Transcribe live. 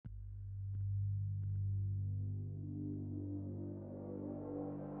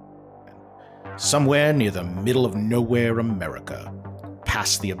somewhere near the middle of nowhere America,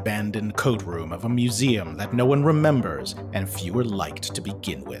 past the abandoned coat room of a museum that no one remembers and fewer liked to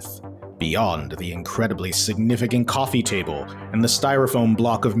begin with, beyond the incredibly significant coffee table and the styrofoam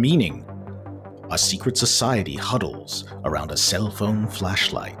block of meaning. A secret society huddles around a cell phone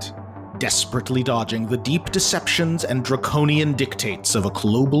flashlight, desperately dodging the deep deceptions and draconian dictates of a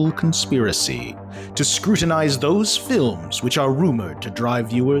global conspiracy to scrutinize those films which are rumored to drive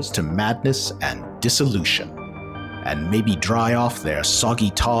viewers to madness and dissolution, and maybe dry off their soggy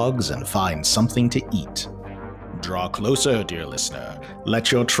togs and find something to eat. Draw closer, dear listener.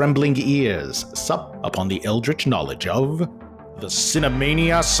 Let your trembling ears sup upon the eldritch knowledge of the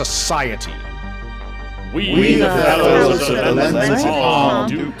Cinemania Society. We the fellows of the lenses of Palm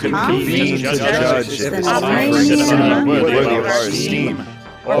do convene to judge if this fine cinema worthy of our esteem,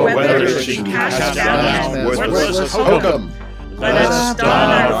 or whether it should cast down worthless hokum. Let us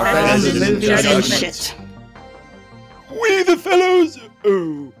don our friends' judgment. We the fellows...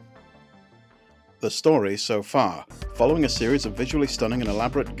 Oh. The story so far. Following a series of visually stunning and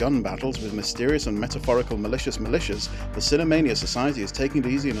elaborate gun battles with mysterious and metaphorical malicious militias, the Cinemania Society is taking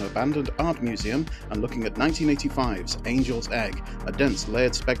it easy in an abandoned art museum and looking at 1985's Angel's Egg, a dense,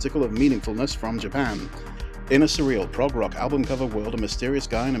 layered spectacle of meaningfulness from Japan. In a surreal prog rock album cover world, a mysterious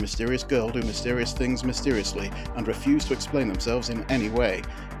guy and a mysterious girl do mysterious things mysteriously and refuse to explain themselves in any way.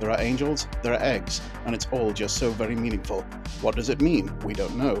 There are angels, there are eggs, and it's all just so very meaningful. What does it mean? We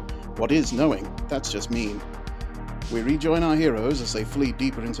don't know. What is knowing? That's just mean. We rejoin our heroes as they flee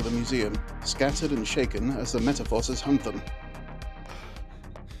deeper into the museum, scattered and shaken as the metaforces hunt them.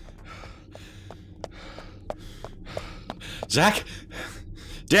 Zach?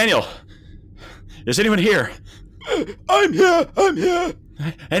 Daniel? Is anyone here? I'm here!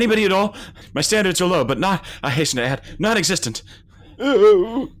 Anybody at all? My standards are low, but not, I hasten to add, non-existent.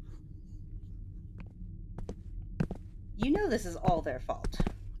 Oh. You know this is all their fault.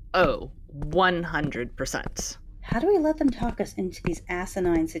 Oh, 100%. How do we let them talk us into these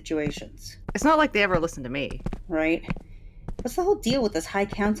asinine situations? It's not like they ever listen to me. Right? What's the whole deal with this High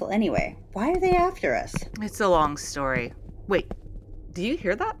Council anyway? Why are they after us? It's a long story. Wait, do you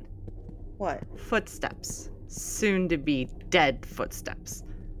hear that? What? Footsteps. Soon to be dead footsteps.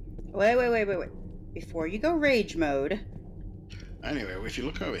 Wait. Before you go rage mode. Anyway, if you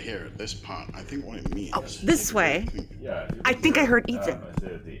look over here at this part, I think what it means... Oh, this way? Yeah. I think I heard Ethan.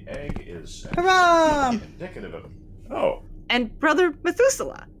 The egg is... Hurrah! Indicative of... Oh. And Brother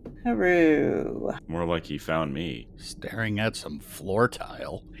Methuselah. Hooroo. More like he found me. Staring at some floor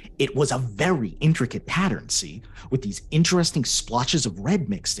tile. It was a very intricate pattern, see, with these interesting splotches of red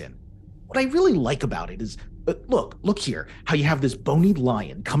mixed in. What I really like about it is, look here, how you have this bony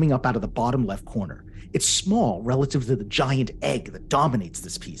lion coming up out of the bottom left corner. It's small relative to the giant egg that dominates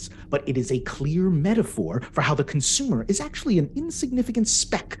this piece, but it is a clear metaphor for how the consumer is actually an insignificant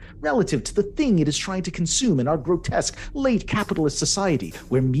speck relative to the thing it is trying to consume in our grotesque, late capitalist society,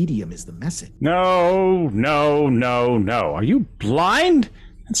 where medium is the message. No. Are you blind?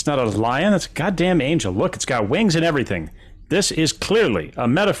 That's not a lion, that's a goddamn angel. Look, it's got wings and everything. This is clearly a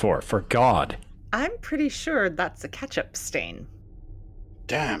metaphor for God. I'm pretty sure that's a ketchup stain.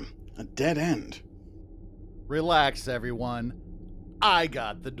 Damn, a dead end. Relax, everyone. I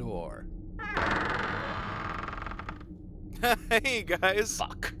got the door. Hey, guys.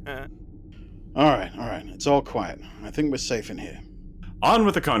 Fuck. Alright, it's all quiet. I think we're safe in here. On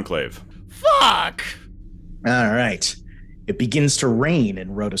with the conclave. Fuck! All right. It begins to rain in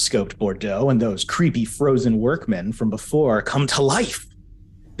rotoscoped Bordeaux, and those creepy frozen workmen from before come to life.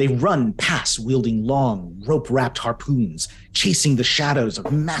 They run past wielding long, rope-wrapped harpoons, chasing the shadows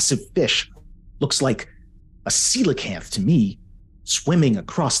of massive fish. Looks like a coelacanth to me, swimming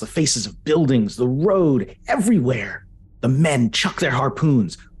across the faces of buildings, the road, everywhere. The men chuck their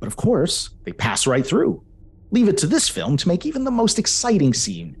harpoons, but of course, they pass right through. Leave it to this film to make even the most exciting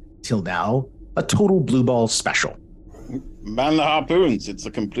scene, till now, a total blue ball special. Man the harpoons, it's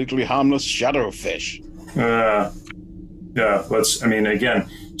a completely harmless shadowfish. Yeah, again,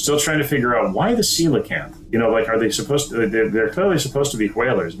 still trying to figure out why the coelacanth. Are they supposed to, they're clearly supposed to be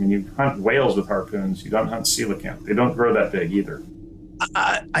whalers. You hunt whales with harpoons, you don't hunt coelacanth. They don't grow that big either.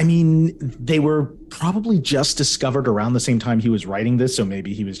 They were probably just discovered around the same time he was writing this, so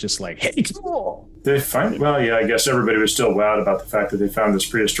maybe he was just like, hey, cool. I guess everybody was still wowed about the fact that they found this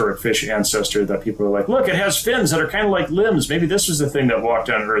prehistoric fish ancestor that people were like, look, it has fins that are kind of like limbs. Maybe this was the thing that walked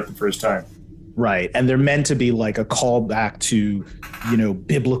on Earth the first time. Right, and they're meant to be like a callback to,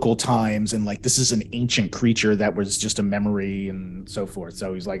 biblical times, and like this is an ancient creature that was just a memory and so forth.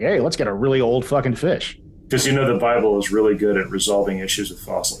 So he's like, hey, let's get a really old fucking fish. Because the Bible is really good at resolving issues with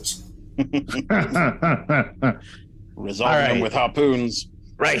fossils. Resolving them with harpoons.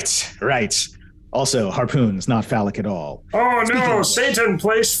 Right. Also, harpoons, not phallic at all. Oh Speaking no, of Satan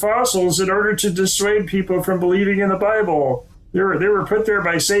placed fossils in order to dissuade people from believing in the Bible. They were put there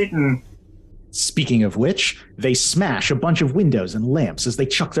by Satan. Speaking of which, they smash a bunch of windows and lamps as they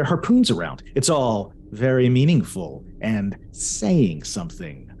chuck their harpoons around. It's all very meaningful and saying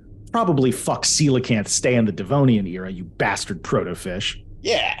something. Probably fuck coelacanth stay in the Devonian era, you bastard protofish.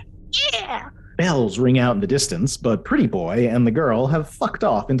 Yeah. Bells ring out in the distance, but Pretty Boy and the girl have fucked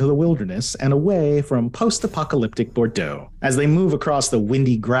off into the wilderness and away from post-apocalyptic Bordeaux. As they move across the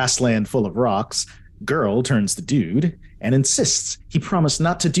windy grassland full of rocks, Girl turns to Dude and insists he promised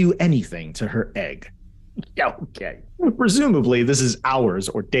not to do anything to her egg. Yeah, okay. Presumably, this is hours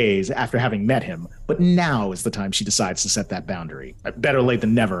or days after having met him, but now is the time she decides to set that boundary. Better late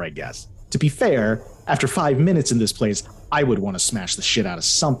than never, I guess. To be fair, after 5 minutes in this place, I would want to smash the shit out of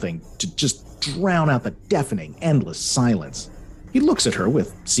something to just drown out the deafening, endless silence. He looks at her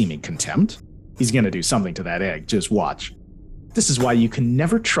with seeming contempt. He's gonna do something to that egg, just watch. This is why you can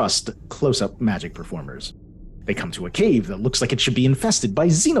never trust close-up magic performers. They come to a cave that looks like it should be infested by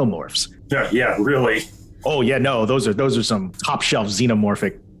xenomorphs. Yeah, really. Oh yeah, no, those are some top-shelf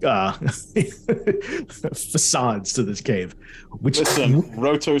xenomorphic facades to this cave. Which Listen,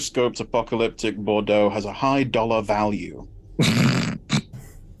 rotoscoped apocalyptic Bordeaux has a high dollar value.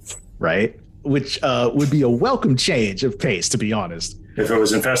 Right? Which would be a welcome change of pace, to be honest. If it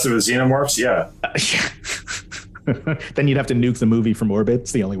was infested with xenomorphs, yeah. Then you'd have to nuke the movie from orbit.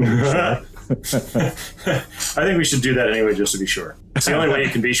 It's the only way to be sure. I think we should do that anyway, just to be sure. It's the only way you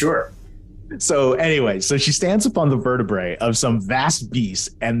can be sure. So anyway, so she stands upon the vertebrae of some vast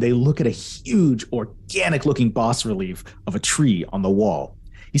beast, and they look at a huge, organic-looking bas relief of a tree on the wall.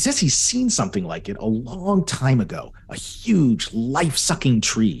 He says he's seen something like it a long time ago, a huge, life-sucking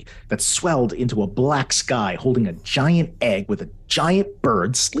tree that swelled into a black sky holding a giant egg with a giant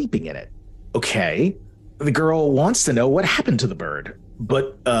bird sleeping in it. Okay, the girl wants to know what happened to the bird,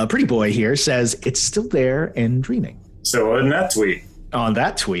 but Pretty Boy here says it's still there and dreaming. So in that tweet. On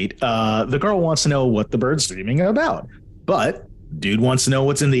that tweet, the girl wants to know what the bird's dreaming about, but Dude wants to know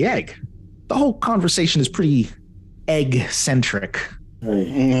what's in the egg. The whole conversation is pretty egg-centric.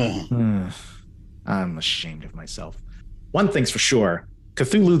 I'm ashamed of myself. One thing's for sure,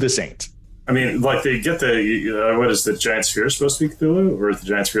 Cthulhu this ain't. I mean, like they get the, what is the giant sphere supposed to be Cthulhu? Or is the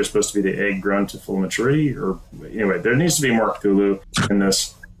giant sphere supposed to be the egg grown to full maturity? Or anyway, there needs to be more Cthulhu in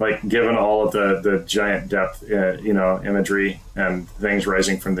this. Like, given all of the giant depth, imagery and things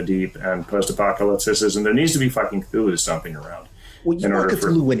rising from the deep and post-apocalypticism, and there needs to be fucking Cthulhu stomping around. Well, you want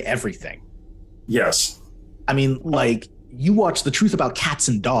Cthulhu in everything. Yes. I mean, like, you watch The Truth About Cats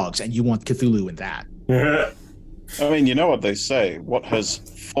and Dogs, and you want Cthulhu in that. I mean, you know what they say. What has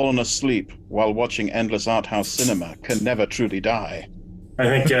fallen asleep while watching endless art house cinema can never truly die. I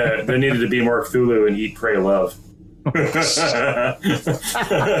think there needed to be more Cthulhu in Eat, Pray, Love.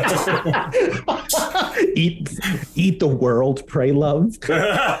 eat the world, pray, love.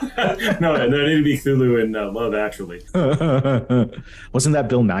 No, there needed to be Cthulhu in Love, Actually. Wasn't that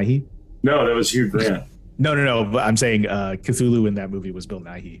Bill Nighy? No, that was Hugh Grant. No. But I'm saying Cthulhu in that movie was Bill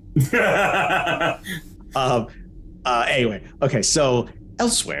Nighy. Anyway, okay. So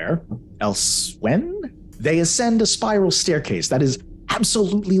elsewhere, they ascend a spiral staircase that is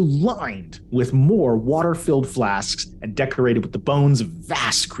absolutely lined with more water-filled flasks and decorated with the bones of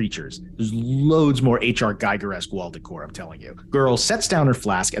vast creatures. There's loads more H.R. Geiger-esque wall decor, I'm telling you. Girl sets down her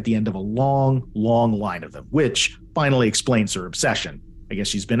flask at the end of a long, long line of them, which finally explains her obsession. I guess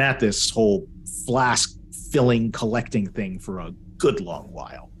she's been at this whole flask-filling, collecting thing for a good long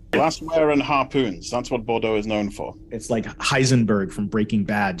while. Glassware and harpoons, that's what Bordeaux is known for. It's like Heisenberg from Breaking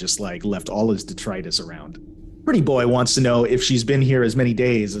Bad just like left all his detritus around. Pretty Boy wants to know if she's been here as many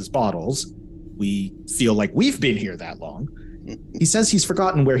days as Bottles. We feel like we've been here that long. He says he's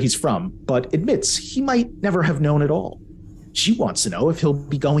forgotten where he's from, but admits he might never have known at all. She wants to know if he'll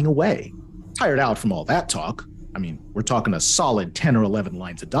be going away. Tired out from all that talk. I mean, we're talking a solid 10 or 11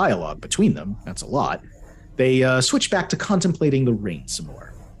 lines of dialogue between them. That's a lot. They switch back to contemplating the ring some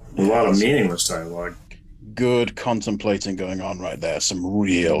more. A lot of meaningless dialogue. Good contemplating going on right there. Some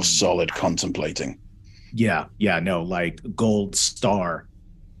real solid contemplating. Yeah, no, like gold star.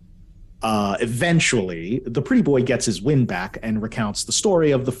 Eventually, the Pretty Boy gets his wind back and recounts the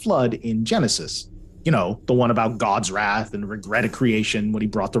story of the flood in Genesis. You know, the one about God's wrath and regret of creation when he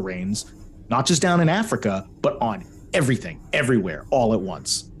brought the rains. Not just down in Africa, but on everything, everywhere, all at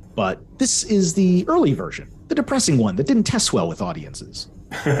once. But this is the early version, the depressing one that didn't test well with audiences.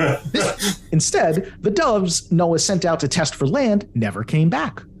 Instead, the doves Noah sent out to test for land never came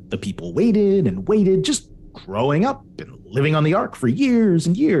back. The people waited and waited, just growing up and living on the Ark for years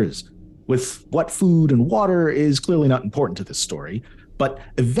and years. With what food and water is clearly not important to this story, but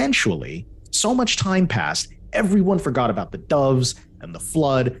eventually, so much time passed, everyone forgot about the doves and the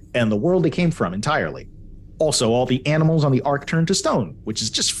flood and the world they came from entirely. Also, all the animals on the Ark turned to stone, which is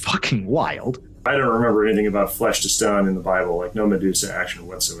just fucking wild. I don't remember anything about flesh to stone in the Bible, like no Medusa action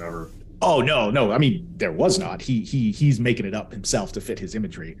whatsoever. Oh, no. I mean, there was not. He's making it up himself to fit his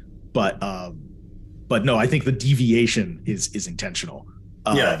imagery. But no, I think the deviation is intentional.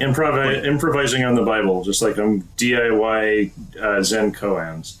 Improvising on the Bible, just like DIY Zen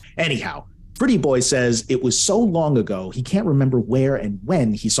koans. Anyhow, Pretty Boy says it was so long ago he can't remember where and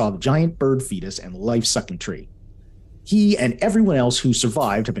when he saw the giant bird fetus and life-sucking tree. He and everyone else who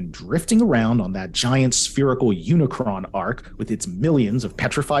survived have been drifting around on that giant spherical Unicron Ark with its millions of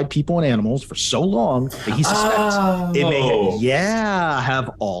petrified people and animals for so long that he suspects it may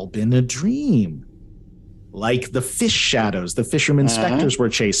have all been a dream. Like the fish shadows the fishermen specters were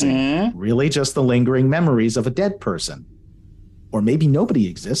chasing, really just the lingering memories of a dead person. Or maybe nobody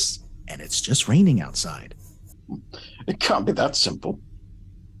exists, and it's just raining outside. It can't be that simple.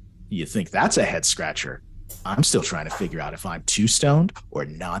 You think that's a head scratcher? I'm still trying to figure out if I'm too stoned or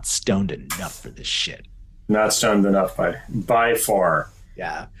not stoned enough for this shit. Not stoned enough by far.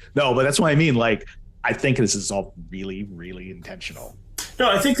 Yeah. No, but that's what I mean. Like, I think this is all really, really intentional. No,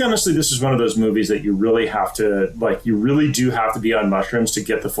 I think honestly, this is one of those movies that you really do have to be on mushrooms to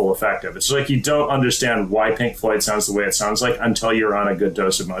get the full effect of it. It's like you don't understand why Pink Floyd sounds the way it sounds like until you're on a good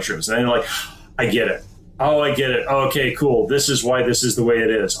dose of mushrooms. And then you're like, I get it. Oh, I get it. Okay, cool. This is why this is the way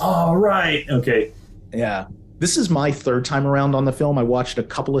it is. All right. Okay. Yeah. This is my third time around on the film. I watched a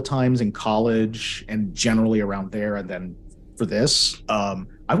couple of times in college and generally around there. And then for this,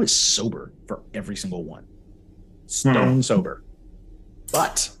 I was sober for every single one. Stone sober.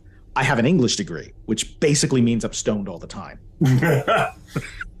 But I have an English degree, which basically means I'm stoned all the time.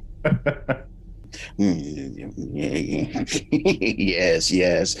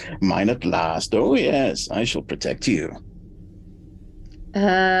 Yes. Mine at last. Oh, yes. I shall protect you.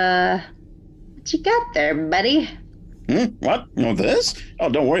 What you got there, buddy? What? Oh, this? Oh,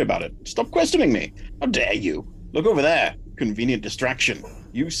 don't worry about it. Stop questioning me. How dare you? Look over there. Convenient distraction.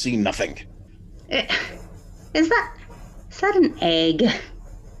 You see nothing. Is that an egg?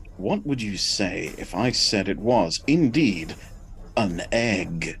 What would you say if I said it was indeed an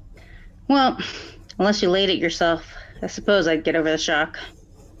egg? Well, unless you laid it yourself, I suppose I'd get over the shock.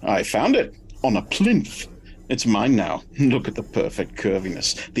 I found it on a plinth. It's mine now. Look at the perfect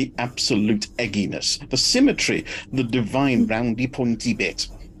curviness, the absolute egginess, the symmetry, the divine roundy pointy bit.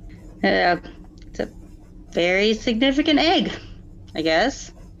 It's a very significant egg, I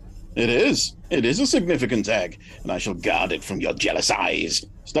guess. It is. It is a significant egg, and I shall guard it from your jealous eyes.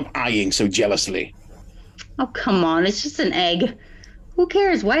 Stop eyeing so jealously. Oh, come on. It's just an egg. Who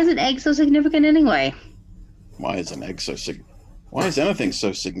cares? Why is an egg so significant anyway? Why is anything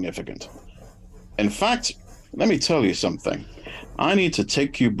so significant? In fact, let me tell you something. I need to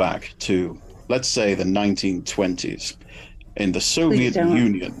take you back to, let's say, the 1920s in the Soviet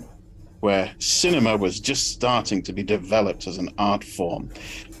Union, where cinema was just starting to be developed as an art form.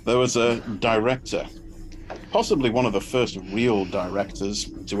 There was a director, possibly one of the first real directors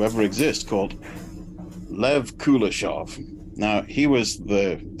to ever exist, called Lev Kuleshov. Now, he was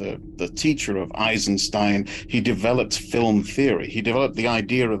the teacher of Eisenstein. He developed film theory. He developed the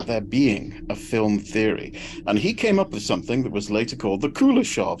idea of there being a film theory. And he came up with something that was later called the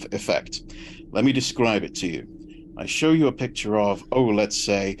Kuleshov effect. Let me describe it to you. I show you a picture of, let's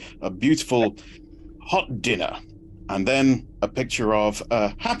say, a beautiful hot dinner, and then a picture of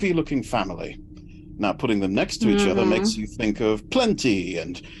a happy-looking family. Now, putting them next to each other makes you think of plenty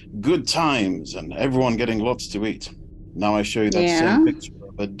and good times and everyone getting lots to eat. Now I show you that same picture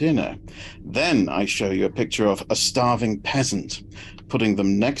of a dinner. Then I show you a picture of a starving peasant. Putting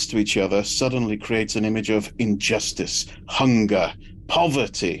them next to each other suddenly creates an image of injustice, hunger,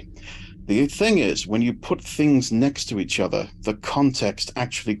 poverty. The thing is, when you put things next to each other, the context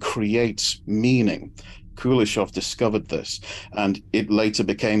actually creates meaning. Kuleshov discovered this, and it later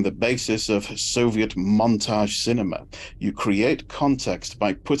became the basis of Soviet montage cinema. You create context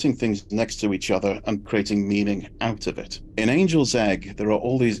by putting things next to each other and creating meaning out of it. In Angel's Egg, there are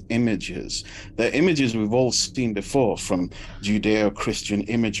all these images. They're images we've all seen before from Judeo-Christian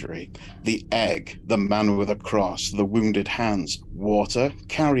imagery. The egg, the man with a cross, the wounded hands, water,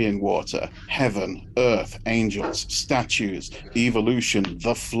 carrying water, heaven, earth, angels, statues, evolution,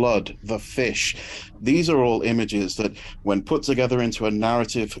 the flood, the fish. These are all images that, when put together into a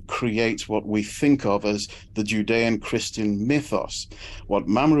narrative, create what we think of as the Judean-Christian mythos. What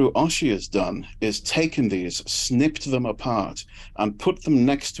Mamoru Oishii has done is taken these, snipped them apart, and put them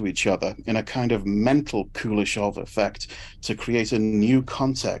next to each other in a kind of mental Kuleshov effect to create a new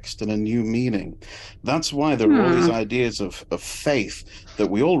context and a new meaning. That's why there are all these ideas of faith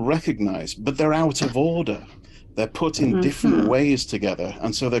that we all recognize, but they're out of order. They're put in different ways together,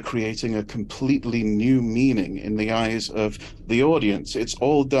 and so they're creating a completely new meaning in the eyes of the audience. It's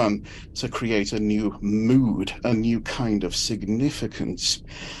all done to create a new mood, a new kind of significance.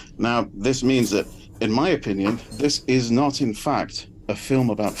 Now, this means that, in my opinion, this is not, in fact, a film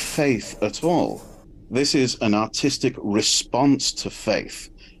about faith at all. This is an artistic response to faith.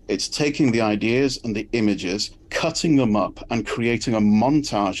 It's taking the ideas and the images, cutting them up and creating a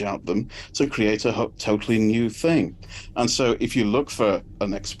montage out of them to create a totally new thing. And so if you look for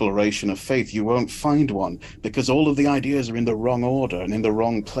an exploration of faith, you won't find one, because all of the ideas are in the wrong order and in the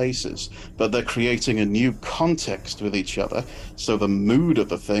wrong places. But they're creating a new context with each other. So the mood of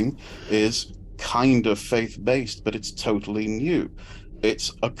the thing is kind of faith-based, but it's totally new.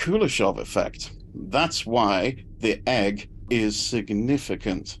 It's a Kuleshov effect. That's why the egg is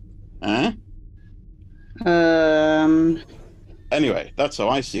significant. Huh? Anyway, that's how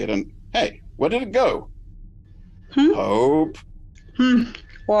I see it. And hey, where did it go? Hope.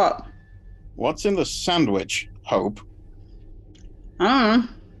 What? What's in the sandwich, Hope? I don't know.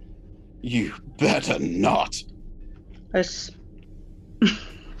 You better not. It's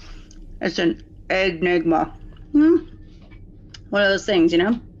an enigma. One of those things, you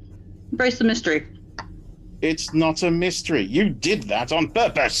know? Embrace the mystery. It's not a mystery. You did that on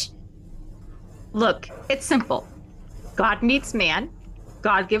purpose. Look, it's simple. God meets man.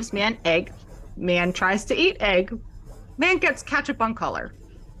 God gives man egg. Man tries to eat egg. Man gets ketchup on color.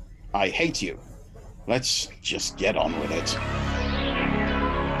 I hate you. Let's just get on with it.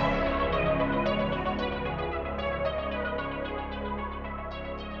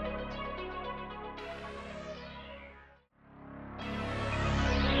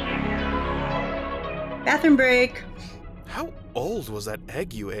 Bathroom break. How old was that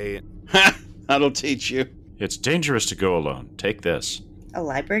egg you ate? Ha! That'll teach you. It's dangerous to go alone. Take this. A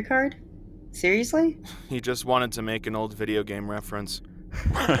library card? Seriously? He just wanted to make an old video game reference.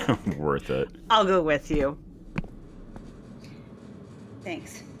 Worth it. I'll go with you.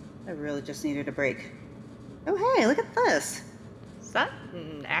 Thanks. I really just needed a break. Oh, hey, look at this. Is that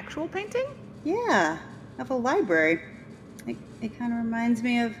an actual painting? Yeah, of a library. It kind of reminds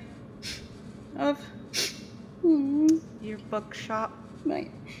me of Your bookshop. my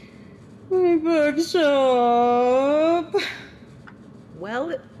bookshop.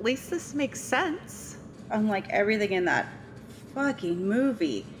 Well, at least this makes sense. Unlike everything in that fucking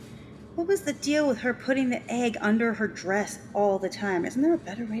movie. What was the deal with her putting the egg under her dress all the time? Isn't there a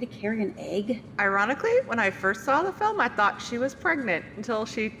better way to carry an egg? Ironically, when I first saw the film, I thought she was pregnant until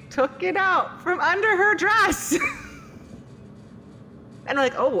she took it out from under her dress. And I'm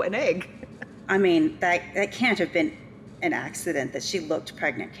like, oh, an egg. I mean, that can't have been an accident that she looked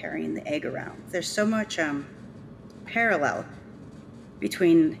pregnant carrying the egg around. There's so much parallel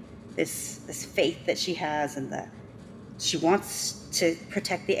between this faith that she has and she wants to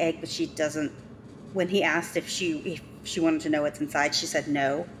protect the egg, but she doesn't. When he asked if she wanted to know what's inside, she said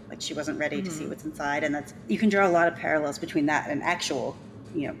no, like she wasn't ready to see what's inside. And you can draw a lot of parallels between that and actual,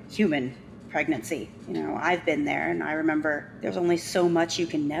 human pregnancy. I've been there, and I remember there's only so much you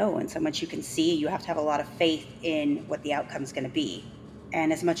can know and so much you can see. You have to have a lot of faith in what the outcome is going to be.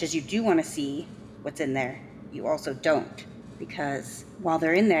 And as much as you do want to see what's in there, you also don't, because while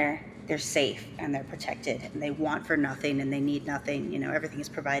they're in there, they're safe and they're protected and they want for nothing and they need nothing. Everything is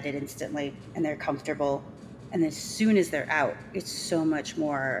provided instantly and they're comfortable. And as soon as they're out, it's so much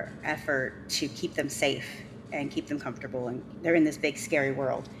more effort to keep them safe and keep them comfortable. And they're in this big, scary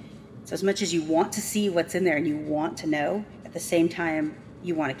world. So as much as you want to see what's in there and you want to know, at the same time,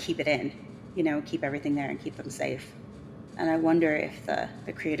 you want to keep it in, keep everything there and keep them safe. And I wonder if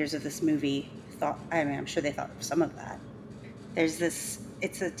the creators of this movie thought, I'm sure they thought of some of that. There's this,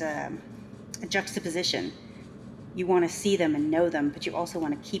 it's a juxtaposition. You want to see them and know them, but you also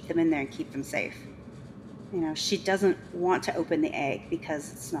want to keep them in there and keep them safe. She doesn't want to open the egg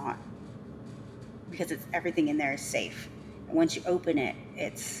because everything in there is safe. And once you open it,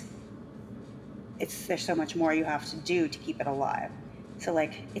 it's there's so much more you have to do to keep it alive. So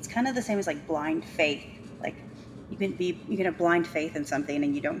like it's kind of the same as like blind faith. Like you can have blind faith in something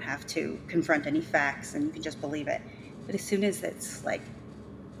and you don't have to confront any facts and you can just believe it. But as soon as it's like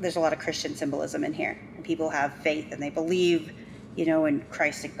there's a lot of Christian symbolism in here and people have faith and they believe, in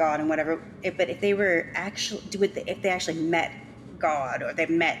Christ and God and whatever. But if they actually met God or they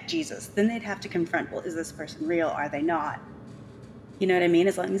met Jesus, then they'd have to confront, well, is this person real? Are they not? You know what I mean?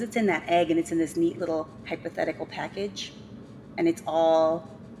 As long as it's in that egg and it's in this neat little hypothetical package and it's all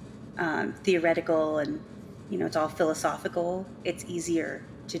theoretical and, it's all philosophical, it's easier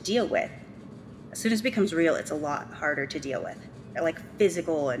to deal with. As soon as it becomes real, it's a lot harder to deal with. Like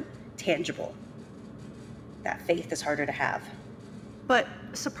physical and tangible. That faith is harder to have. But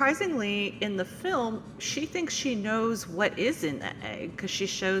surprisingly, in the film, she thinks she knows what is in the egg because she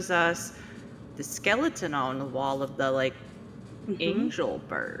shows us the skeleton on the wall of the angel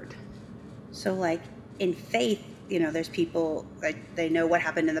bird. So like in faith, there's people like they know what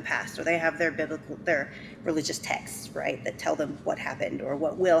happened in the past, or they have their religious texts, right, that tell them what happened or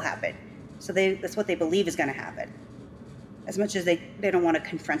what will happen. So that's what they believe is going to happen. As much as they don't want to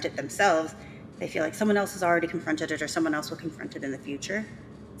confront it themselves, they feel like someone else has already confronted it or someone else will confront it in the future.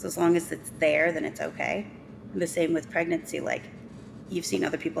 So as long as it's there, then it's okay. And the same with pregnancy. Like you've seen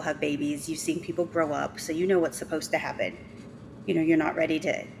other people have babies, you've seen people grow up, so you know what's supposed to happen. You're not ready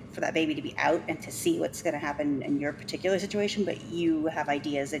for that baby to be out and to see what's going to happen in your particular situation, but you have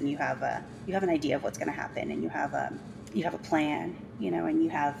ideas and you have an idea of what's going to happen, and you have a plan, and you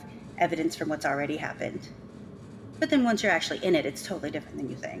have evidence from what's already happened. But then once you're actually in it, it's totally different than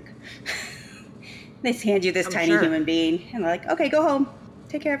you think. They hand you this tiny human being and they're like, okay, go home,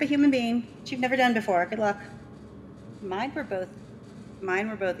 take care of a human being that you've never done before. Good luck. Mine were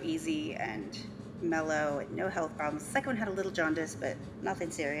both easy and mellow and no health problems. The second one had a little jaundice, but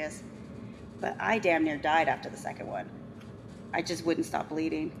nothing serious. But I damn near died after the second one. I just wouldn't stop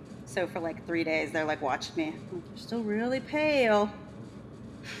bleeding. So for like 3 days, they're like watching me. You're still really pale.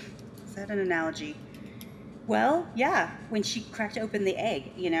 Is that an analogy? Well, yeah. When she cracked open the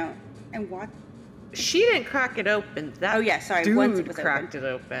egg, and what? She didn't crack it open. That Once it was cracked it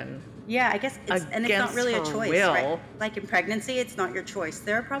open. Yeah, I guess it's not really a choice, will. right? Like in pregnancy, it's not your choice.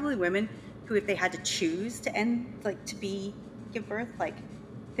 There are probably women who, if they had to choose to give birth, like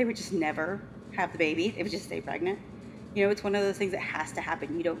they would just never have the baby. They would just stay pregnant. It's one of those things that has to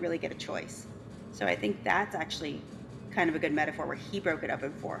happen. You don't really get a choice. So I think that's actually kind of a good metaphor where he broke it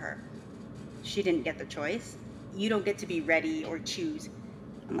open for her. She didn't get the choice. You don't get to be ready or choose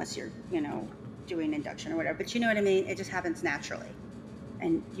unless you're, doing induction or whatever. But you know what I mean? It just happens naturally.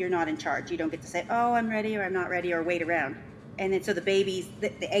 And you're not in charge. You don't get to say, oh, I'm ready or I'm not ready, or wait around. And then so the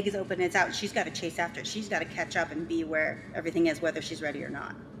egg is open and it's out, and she's got to chase after it. She's got to catch up and be where everything is, whether she's ready or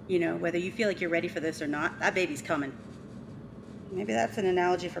not. Whether you feel like you're ready for this or not, that baby's coming. Maybe that's an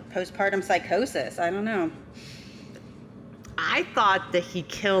analogy for postpartum psychosis. I don't know. I thought that he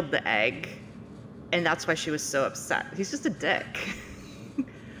killed the egg, and that's why she was so upset. He's just a dick.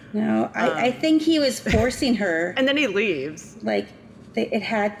 No, I think he was forcing her. And then he leaves. It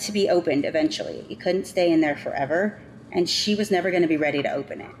had to be opened eventually. It couldn't stay in there forever, and she was never going to be ready to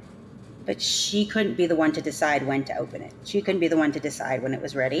open it. But she couldn't be the one to decide when to open it. She couldn't be the one to decide when it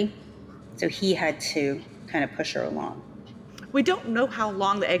was ready. So he had to kind of push her along. We don't know how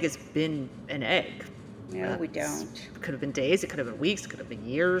long the egg has been an egg. No, we don't. It could have been days, it could have been weeks, it could have been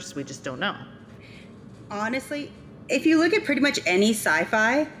years. We just don't know. Honestly, if you look at pretty much any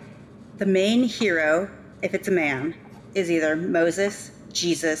sci-fi, the main hero, if it's a man, is either Moses,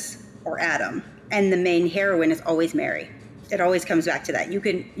 Jesus, or Adam. And the main heroine is always Mary. It always comes back to that. You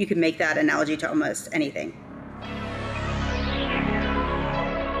can make that analogy to almost anything.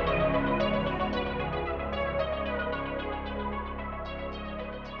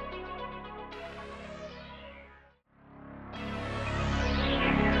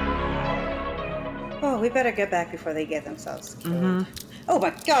 Oh, we better get back before they get themselves killed. Mm-hmm. Oh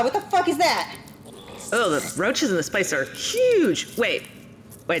my God, what the fuck is that? Oh, the roaches in this place are huge. Wait,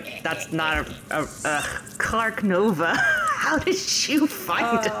 that's not a Clark Nova. How did you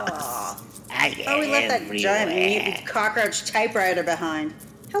find us? We left that giant mutant cockroach typewriter behind.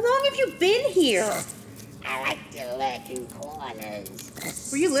 How long have you been here? I like to lurk in corners.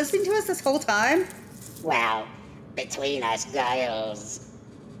 Were you listening to us this whole time? Well, between us girls.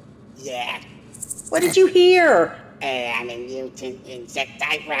 Yeah. What did you hear? I'm a mutant insect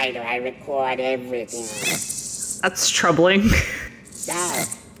typewriter. I record everything. That's troubling. So,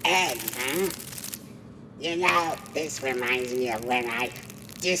 Ed, huh? This reminds me of when I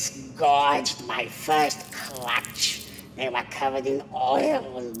disgorged my first clutch They were covered in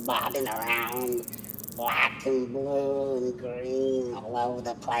oil and bobbing around. Black and blue and green all over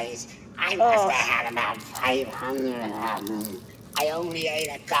the place. I must have had about 500 of them. I only ate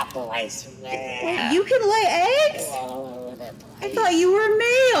a couple, I swear. Wait, you can lay eggs? All over the place. I thought you were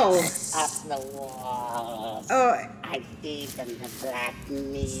male. Up the walls. Oh, I feed them the black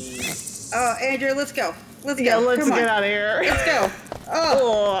meat. oh, Andrew, let's go. Let's go. Yeah, let's Come on. get out of here. Let's go.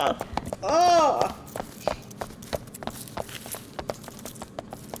 Oh. Oh.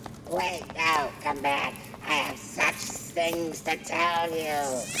 Wait, no, come back. I have such things to tell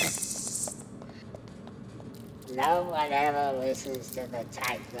you. No one ever listens to the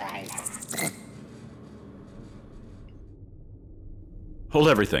typewriter. Hold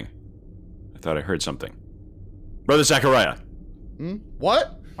everything. I thought I heard something. Brother Zachariah,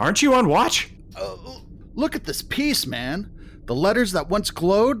 What? aren't you on watch? Look at this piece, man. The letters that once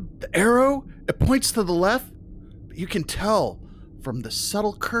glowed, the arrow, it points to the left. But you can tell from the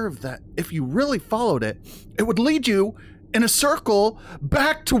subtle curve that if you really followed it, it would lead you in a circle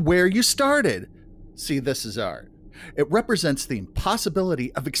back to where you started. See, this is art. It represents the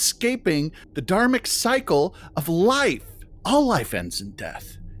impossibility of escaping the dharmic cycle of life. All life ends in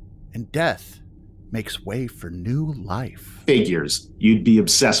death, and death makes way for new life. Figures. You'd be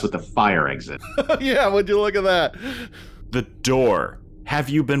obsessed with the fire exit. Yeah, would you look at that? The door. Have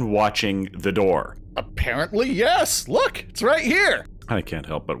you been watching the door? Apparently, yes. Look, it's right here. I can't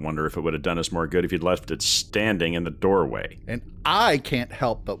help but wonder if it would have done us more good if you'd left it standing in the doorway. And I can't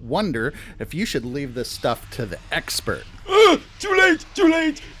help but wonder if you should leave this stuff to the expert. Too late! Too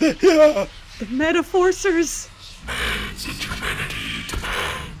late! They're here! The Metaforcers.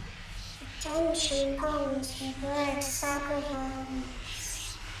 Tenshi comes with black soccer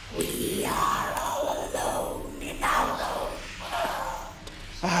bones. We are all alone in our own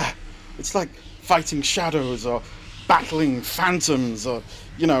world. It's like fighting shadows or battling phantoms or,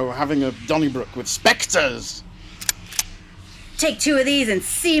 having a Donnybrook with specters. Take 2 of these and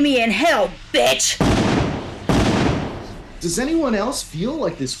see me in hell, bitch! Does anyone else feel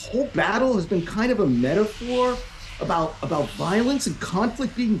like this whole battle has been kind of a metaphor about violence and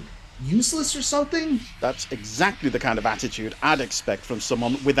conflict being useless or something? That's exactly the kind of attitude I'd expect from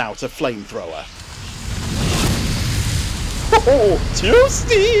someone without a flamethrower. Oh,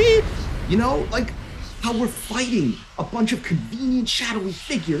 toasty! Like how we're fighting a bunch of convenient shadowy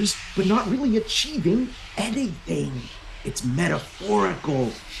figures, but not really achieving anything. It's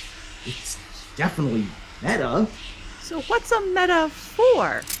metaphorical. It's definitely meta. So what's a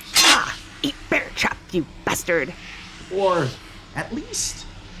metaphor? Ah, eat bear chop, you bastard. Or at least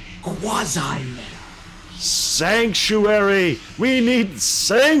quasi-meta. Sanctuary! We need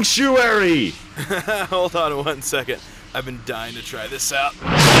sanctuary! Hold on 1 second. I've been dying to try this out.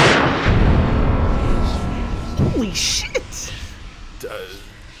 Holy shit!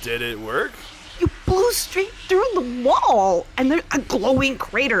 Did it work? You blew straight through the wall, and there's a glowing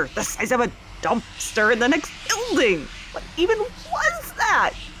crater the size of a dumpster in the next building. What even was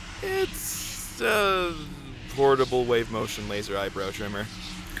that? It's a portable wave motion laser eyebrow trimmer.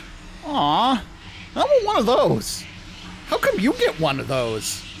 Aw, I want one of those. How come you get one of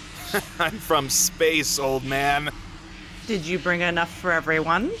those? I'm from space, old man. Did you bring enough for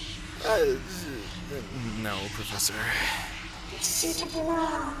everyone? No, Professor. The suit of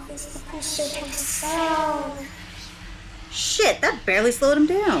love is the pursuit of soul. Shit, that barely slowed him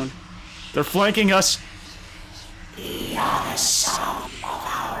down. They're flanking us. We are the sum of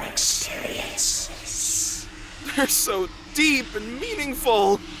our experiences. They're so deep and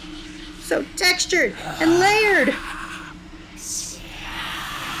meaningful. So textured and layered.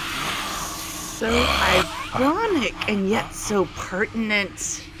 So ironic and yet so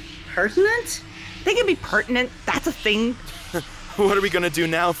pertinent. Pertinent? They can be pertinent. That's a thing. What are we gonna do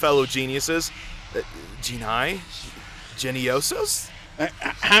now, fellow geniuses? Genii? Geniosos?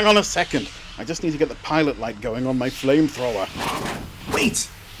 Hang on a second. I just need to get the pilot light going on my flamethrower. Wait!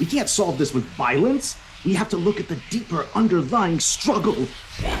 We can't solve this with violence. We have to look at the deeper underlying struggle.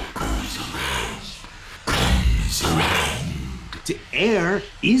 To err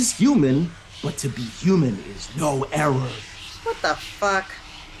is human, but to be human is no error. What the fuck?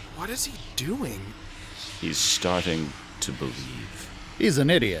 What is he doing? He's starting to believe. He's an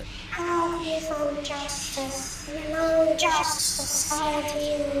idiot. How you found justice in an unjust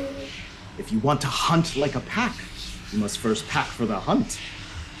society. If you want to hunt like a pack, you must first pack for the hunt.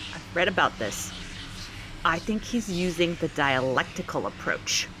 I've read about this. I think he's using the dialectical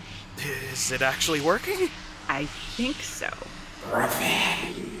approach. Is it actually working? I think so.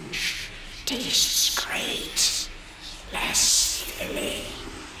 Revenge tastes great, less filling.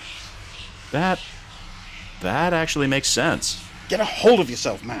 That That actually makes sense. Get a hold of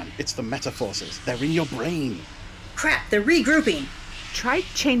yourself, man. It's the meta-forces. They're in your brain. Crap, they're regrouping. Try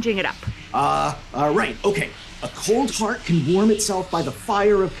changing it up. Right, okay. A cold heart can warm itself by the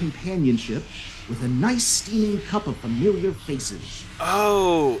fire of companionship with a nice steaming cup of familiar faces.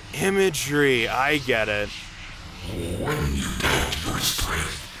 Oh, imagery. I get it. When you died first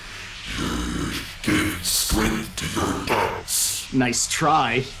breath, you gave strength to your thoughts. Nice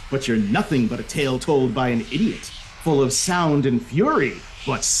try, but you're nothing but a tale told by an idiot, full of sound and fury,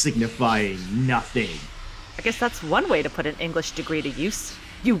 but signifying nothing. I guess that's one way to put an English degree to use.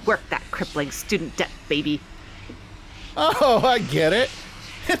 You work that crippling student debt, baby. Oh, I get it.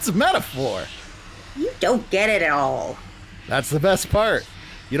 It's a metaphor. You don't get it at all. That's the best part.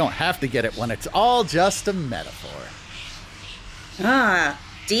 You don't have to get it when it's all just a metaphor. Ah,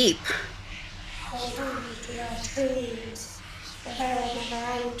 deep. Hold on to your dreams.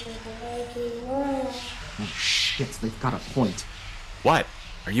 Never to the waking world. Oh shit, they've got a point. What?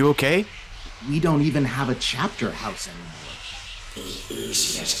 Are you okay? We don't even have a chapter house anymore. The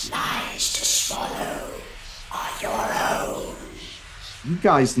easiest lies to swallow are your own. You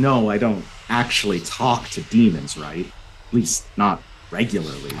guys know I don't actually talk to demons, right? At least not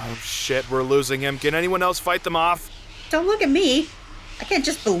regularly. Oh shit, we're losing him. Can anyone else fight them off? Don't look at me. I can't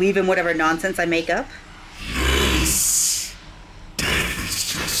just believe in whatever nonsense I make up. Yes. Death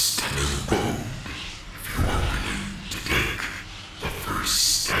is just a new road if you're willing to take the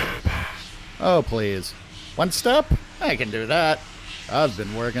first step. Oh, please. One step? I can do that. I've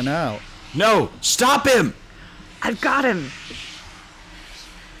been working out. No! Stop him! I've got him.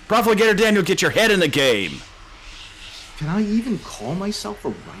 Profligator Daniel, get your head in the game! Can I even call myself a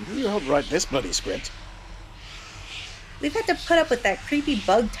writer? You helped write this bloody script. We've had to put up with that creepy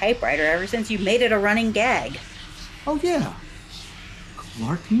bug typewriter ever since you made it a running gag. Oh yeah.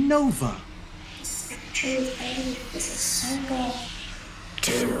 Clark Nova. The truth, baby, is a circle.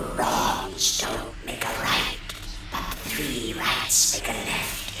 2 wrongs don't make a right, but 3 rights make a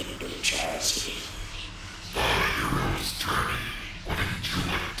left in New Jersey. The hero's journey. Wouldn't you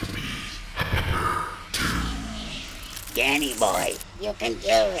like to be a member too? Danny boy, you can do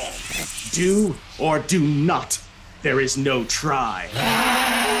it. Do or do not. There is no try.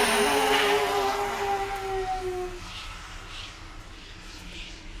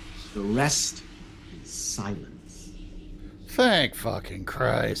 The rest is silence. Thank fucking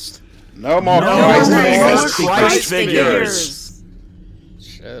Christ. No more Christ figures!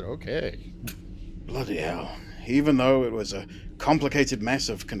 Shit, okay. Bloody hell. Even though it was a complicated mess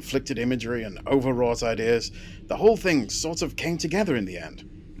of conflicted imagery and overwrought ideas, the whole thing sort of came together in the end.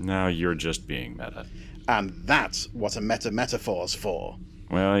 Now you're just being meta. And that's what a metaphor's for.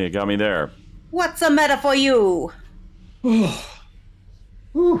 Well, you got me there. What's a meta for you?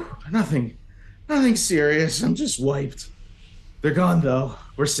 Whew, nothing serious. I'm just wiped. They're gone though.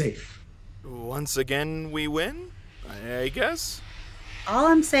 We're safe. Once again, we win? I guess? All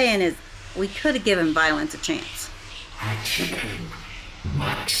I'm saying is, we could have given violence a chance.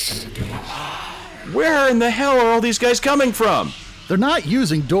 Where in the hell are all these guys coming from? They're not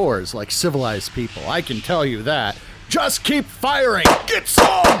using doors like civilized people, I can tell you that. Just keep firing! Get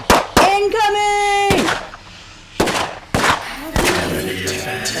some! Incoming!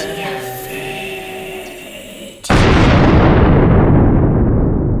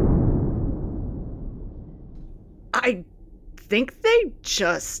 I think they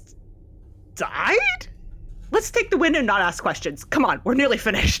just died? Let's take the win and not ask questions. Come on, we're nearly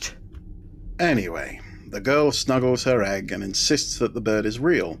finished. Anyway, the girl snuggles her egg and insists that the bird is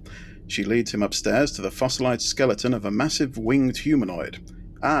real. She leads him upstairs to the fossilized skeleton of a massive winged humanoid.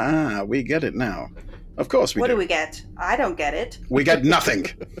 We get it now. Of course we do. What do we get? I don't get it. We get nothing!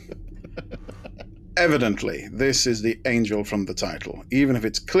 Evidently, this is the angel from the title, even if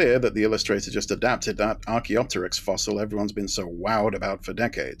it's clear that the illustrator just adapted that Archaeopteryx fossil everyone's been so wowed about for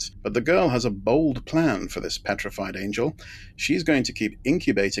decades. But the girl has a bold plan for this petrified angel. She's going to keep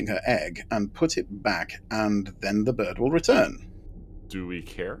incubating her egg and put it back, and then the bird will return. Do we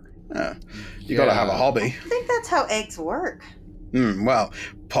care? You gotta have a hobby. I think that's how eggs work. Well,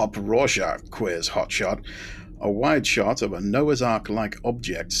 pop Rorschach quiz, hotshot. A wide shot of a Noah's Ark-like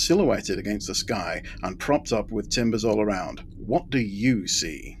object silhouetted against the sky and propped up with timbers all around. What do you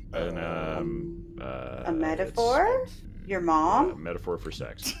see? A metaphor? Your mom? A metaphor for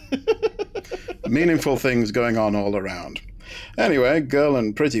sex. Meaningful things going on all around. Anyway, girl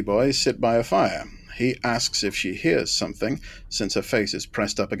and pretty boy sit by a fire. He asks if she hears something, since her face is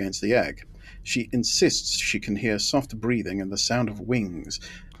pressed up against the egg. She insists she can hear soft breathing and the sound of wings.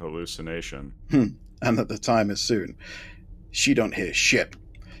 Hallucination. And that the time is soon. She don't hear shit.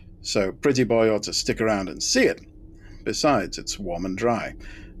 So Pretty Boy ought to stick around and see it. Besides, it's warm and dry.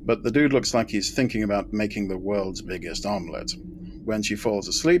 But the dude looks like he's thinking about making the world's biggest omelette. When she falls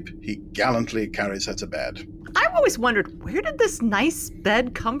asleep, he gallantly carries her to bed. I've always wondered, where did this nice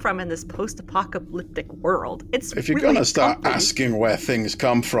bed come from in this post-apocalyptic world? It's If you're really gonna start comfy. asking where things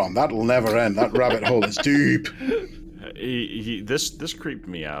come from, that'll never end. That rabbit hole is deep. This creeped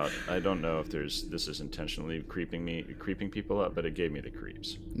me out. I don't know if this is intentionally creeping people up, but it gave me the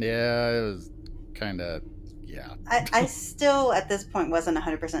creeps. Yeah, it was kind of, yeah. I still, at this point, wasn't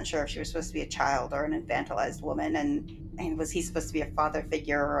 100% sure if she was supposed to be a child or an infantilized woman, and was he supposed to be a father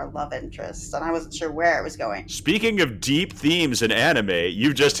figure or a love interest, and I wasn't sure where it was going. Speaking of deep themes in anime,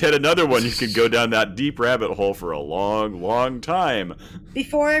 you've just hit another one. You could go down that deep rabbit hole for a long, long time.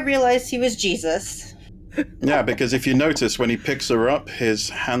 Before I realized he was Jesus. Yeah, because if you notice, when he picks her up, his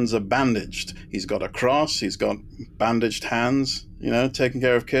hands are bandaged. He's got a cross, he's got bandaged hands, taking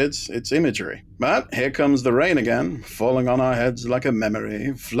care of kids. It's imagery. But here comes the rain again, falling on our heads like a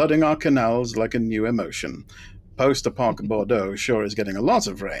memory, flooding our canals like a new emotion. Post-Apoc Bordeaux sure is getting a lot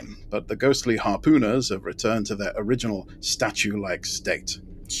of rain, but the ghostly harpooners have returned to their original statue-like state.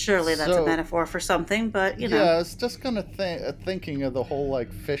 Surely that's a metaphor for something, but, Yeah, it's just kind of thinking of the whole,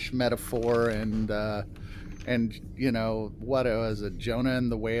 fish metaphor and what it was, Jonah and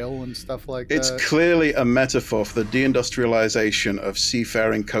the whale and stuff like that. It's clearly a metaphor for the deindustrialization of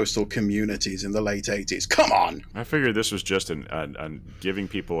seafaring coastal communities in the late 80s. Come on! I figured this was just an giving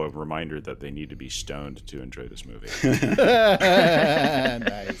people a reminder that they need to be stoned to enjoy this movie.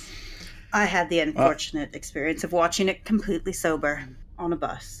 Nice. I had the unfortunate experience of watching it completely sober on a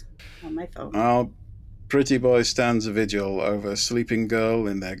bus on my phone. Pretty Boy stands a vigil over a sleeping girl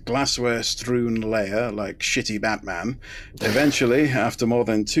in their glassware-strewn lair like shitty Batman. Eventually, after more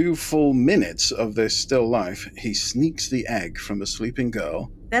than 2 full minutes of this still life, he sneaks the egg from a sleeping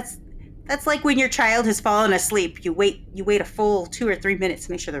girl. That's like when your child has fallen asleep. You wait a full 2 or 3 minutes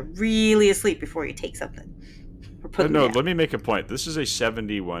to make sure they're really asleep before you take something. Or put them down. Let me make a point. This is a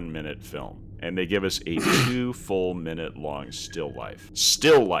 71-minute film, and they give us a 2 full minute long still life.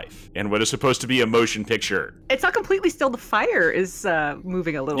 Still life. And what is supposed to be a motion picture. It's not completely still. The fire is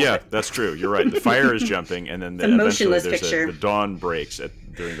moving a little bit. Yeah, that's true. You're right. The fire is jumping, and then The motionless eventually picture. the dawn breaks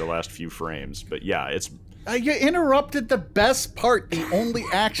during the last few frames. But yeah, it's... You interrupted the best part, the only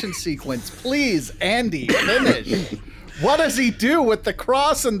action sequence. Please, Andy, finish. What does he do with the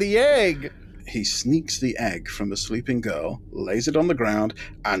cross and the egg? He sneaks the egg from a sleeping girl, lays it on the ground,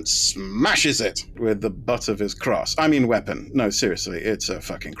 and smashes it with the butt of his cross. I mean weapon. No, seriously, it's a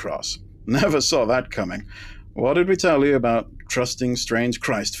fucking cross. Never saw that coming. What did we tell you about trusting strange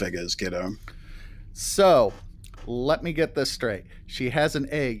Christ figures, kiddo? So, let me get this straight. She has an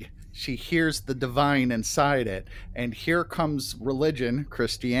egg. She hears the divine inside it. And here comes religion,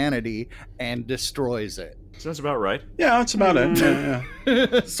 Christianity, and destroys it. Sounds about right. Yeah, that's about it.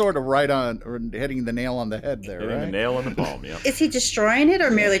 Yeah. Sort of right on, or hitting the nail on the head there, Hitting right? the nail on the palm, yeah. Is he destroying it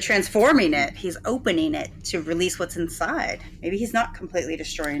or merely transforming it? He's opening it to release what's inside. Maybe he's not completely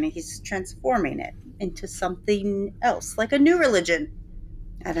destroying it. He's transforming it into something else, like a new religion.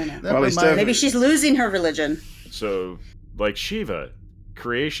 I don't know. Well, Maybe she's losing her religion. So, like Shiva,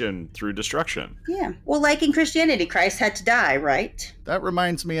 creation through destruction. Yeah. Well, like in Christianity, Christ had to die, right? That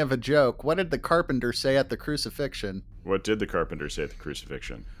reminds me of a joke. What did the carpenter say at the crucifixion? What did the carpenter say at the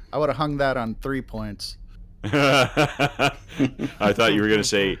crucifixion? I would have hung that on 3 points. I thought you were going to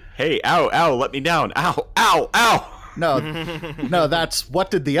say, hey, ow, ow, let me down. Ow, ow, ow. No, that's what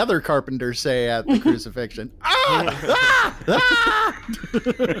did the other carpenter say at the crucifixion?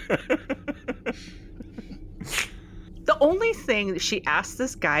 The only thing that she asked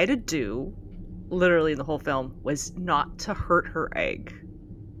this guy to do, literally in the whole film, was not to hurt her egg.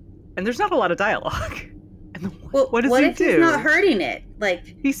 And there's not a lot of dialogue. And what does he if do? He's not hurting it? Like,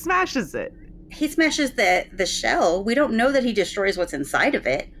 he smashes it. He smashes the shell. We don't know that he destroys what's inside of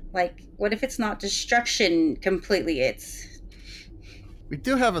it. Like, what if it's not destruction completely? We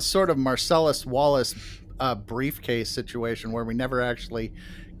do have a sort of Marcellus Wallace briefcase situation where we never actually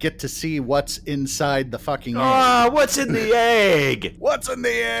get to see what's inside the fucking egg. Ah, what's in the egg? What's in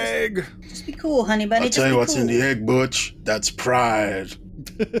the egg? Just be cool, honey bunny. I'll tell you what's in the egg, Butch. That's pride.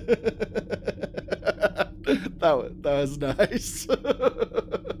 that was nice.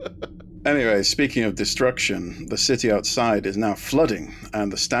 Anyway, speaking of destruction, the city outside is now flooding,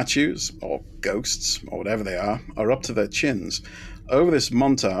 and the statues, or ghosts, or whatever they are up to their chins. Over this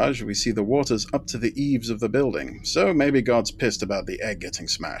montage, we see the waters up to the eaves of the building, so maybe God's pissed about the egg getting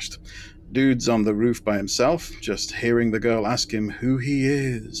smashed. Dude's on the roof by himself, just hearing the girl ask him who he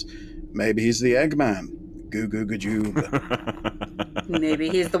is. Maybe he's the Eggman. Goo goo gajoob. Maybe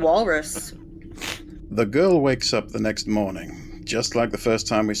he's the walrus. The girl wakes up the next morning, just like the first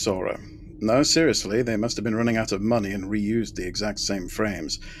time we saw her. No, seriously, they must have been running out of money and reused the exact same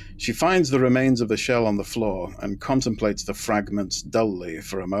frames. She finds the remains of the shell on the floor and contemplates the fragments dully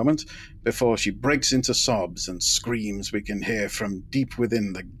for a moment before she breaks into sobs and screams we can hear from deep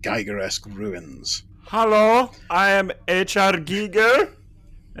within the Geiger-esque ruins. Hello, I am H.R. Giger.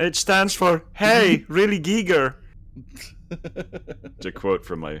 It stands for, hey, really Giger. It's a quote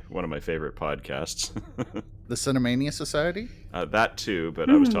from one of my favorite podcasts. The Cinemania Society? That too, but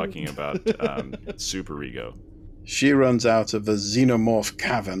I was talking about Super Ego. She runs out of the xenomorph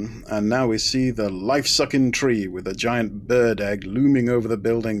cavern, and now we see the life-sucking tree with a giant bird egg looming over the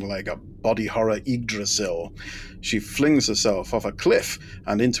building like a body horror Yggdrasil. She flings herself off a cliff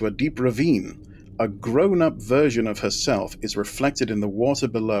and into a deep ravine. A grown-up version of herself is reflected in the water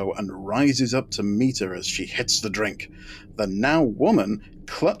below and rises up to meet her as she hits the drink. The now woman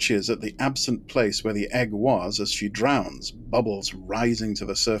clutches at the absent place where the egg was as she drowns, bubbles rising to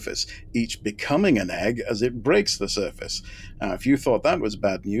the surface, each becoming an egg as it breaks the surface. Now, if you thought that was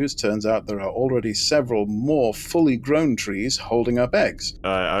bad news, turns out there are already several more fully grown trees holding up eggs.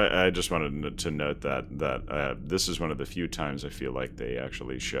 I just wanted to note that this is one of the few times I feel like they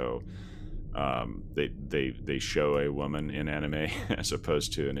actually show they show a woman in anime as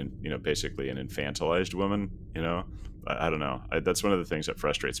opposed to basically an infantilized woman. I don't know. That's one of the things that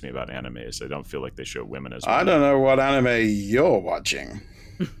frustrates me about anime is I don't feel like they show women as women. I don't know what anime you're watching.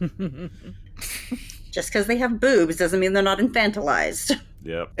 Just because they have boobs doesn't mean they're not infantilized.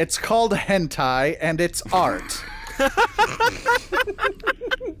 Yep. It's called hentai, and it's art.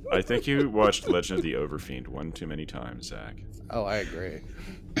 I think you watched Legend of the Overfiend one too many times, Zach. Oh, I agree.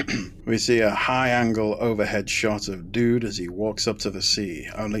 We see a high-angle overhead shot of Dude as he walks up to the sea,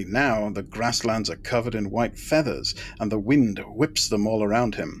 only now the grasslands are covered in white feathers, and the wind whips them all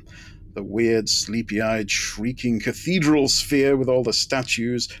around him. The weird, sleepy-eyed, shrieking cathedral sphere with all the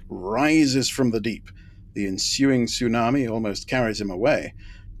statues rises from the deep. The ensuing tsunami almost carries him away.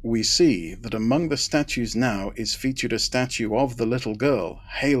 We see that among the statues now is featured a statue of the little girl,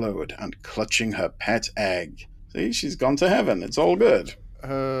 haloed and clutching her pet egg. See, she's gone to heaven. It's all good.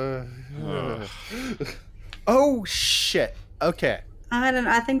 Oh, shit. Okay. I don't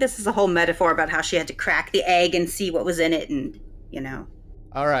know. I think this is a whole metaphor about how she had to crack the egg and see what was in it and,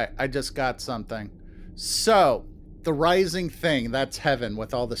 All right, I just got something. So, the rising thing, that's heaven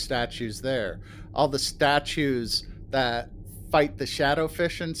with all the statues there. All the statues that fight the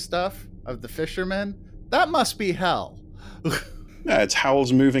shadowfish and stuff of the fishermen, that must be hell. Yeah, it's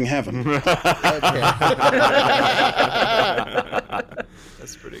Howl's Moving Heaven.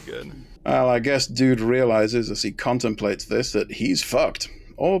 That's pretty good. Well, I guess Dude realizes as he contemplates this that he's fucked.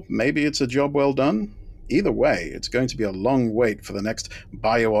 Or maybe it's a job well done. Either way, it's going to be a long wait for the next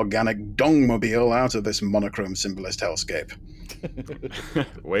bioorganic dongmobile out of this monochrome symbolist hellscape.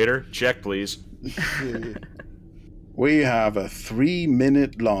 Waiter, check please. We have a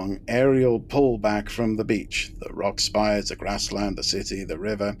 3-minute-long aerial pullback from the beach. The rock spires, the grassland, the city, the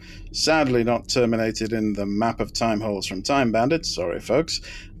river. Sadly not terminated in the map of time holes from Time Bandits. Sorry, folks.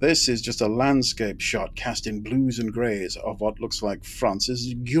 This is just a landscape shot cast in blues and greys of what looks like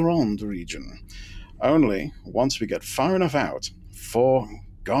France's Gironde region. Only, once we get far enough out, 4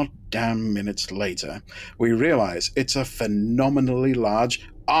 goddamn minutes later, we realize it's a phenomenally large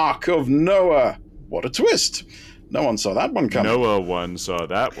Ark of Noah. What a twist! No one saw that one coming. Noah one saw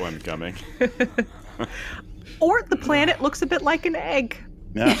that one coming. Or the planet looks a bit like an egg.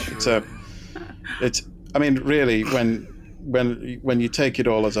 Yeah, I mean, really, when you take it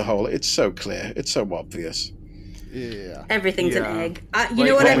all as a whole, it's so clear. It's so obvious. Yeah. Everything's an egg. You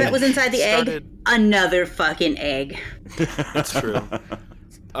know what I bet was inside the egg? Another fucking egg. That's true.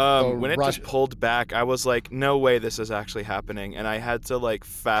 When it just pulled back, I was like, no way this is actually happening. And I had to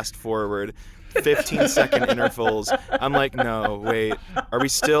fast forward 15-second intervals. I'm like, no, wait, are we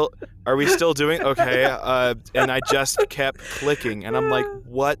still doing okay? And I just kept clicking, and I'm like,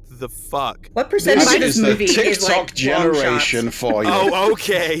 what the fuck? What percentage of this movie is the is TikTok generation for you? Oh,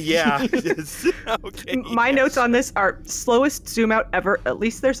 okay, yeah. Okay. My notes on this are slowest zoom out ever. At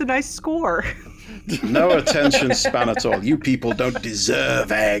least there's a nice score. No attention span at all. You people don't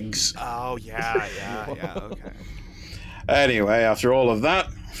deserve eggs. Oh, yeah, okay. Anyway, after all of that,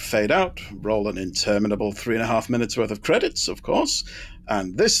 fade out, roll an interminable 3.5 minutes worth of credits, of course,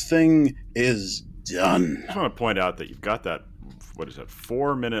 and this thing is done. I just want to point out that you've got that,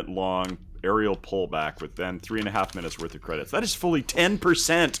 4-minute long aerial pullback with then 3.5 minutes worth of credits. That is fully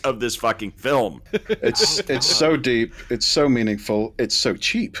 10% of this fucking film. It's so deep, it's so meaningful, it's so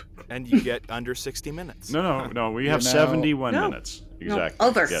cheap. And you get under 60 minutes. No. We have 71 minutes. Exactly. No,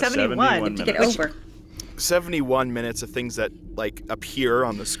 over. Yeah, 71 minutes. To get over. 71 minutes of things that like appear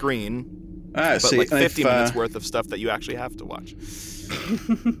on the screen, but see, like 50 minutes worth of stuff that you actually have to watch.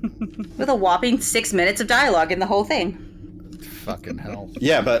 With a whopping 6 minutes of dialogue in the whole thing. Fucking hell.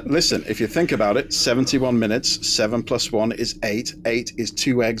 Yeah, but listen, if you think about it, 71 minutes, 7 plus 1 is 8. 8 is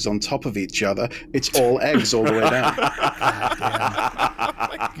 2 eggs on top of each other. It's all eggs all the way down.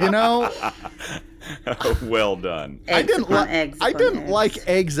 You know, well done. I didn't like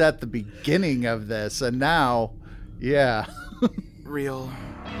eggs at the beginning of this, and now, yeah. Real.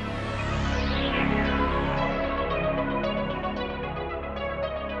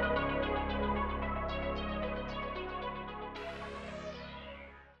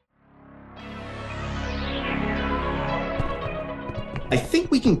 I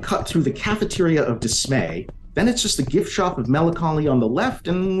think we can cut through the cafeteria of dismay. Then it's just the gift shop of melancholy on the left,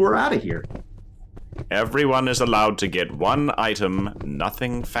 and we're out of here. Everyone is allowed to get one item,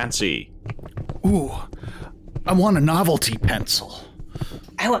 nothing fancy. Ooh, I want a novelty pencil.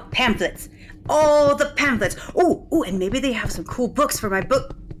 I want pamphlets. Oh, the pamphlets. Oh, and maybe they have some cool books for my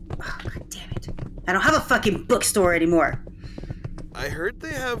book. Oh, God damn it. I don't have a fucking bookstore anymore. I heard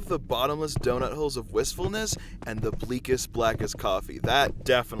they have the bottomless donut holes of wistfulness and the bleakest, blackest coffee. That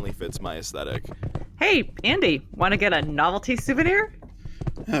definitely fits my aesthetic. Hey, Andy, want to get a novelty souvenir?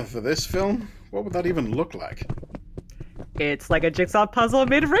 For this film? What would that even look like? It's like a jigsaw puzzle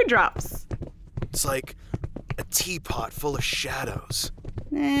made of raindrops. It's like a teapot full of shadows.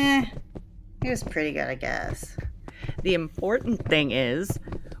 It was pretty good, I guess. The important thing is,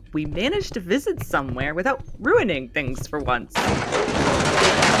 we managed to visit somewhere without ruining things for once.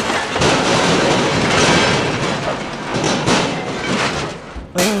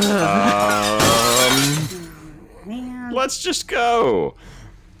 Let's just go.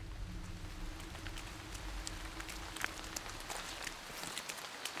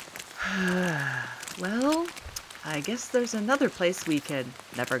 Well, I guess there's another place we could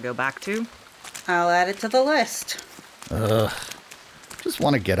never go back to. I'll add it to the list. Just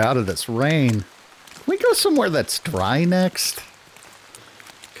want to get out of this rain. Can we go somewhere that's dry next?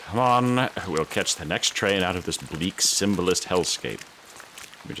 Come on, we'll catch the next train out of this bleak symbolist hellscape.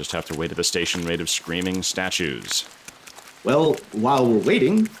 We just have to wait at the station made of screaming statues. Well, while we're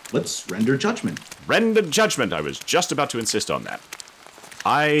waiting, let's render judgment. Render judgment! I was just about to insist on that.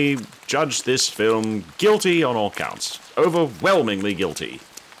 I judge this film guilty on all counts. Overwhelmingly guilty.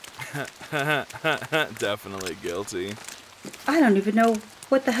 Definitely guilty. I don't even know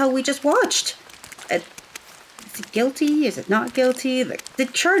what the hell we just watched. Is it guilty? Is it not guilty? The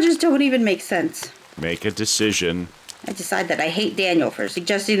charges don't even make sense. Make a decision. I decide that I hate Daniel for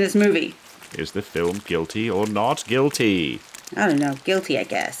suggesting this movie. Is the film guilty or not guilty? I don't know. Guilty, I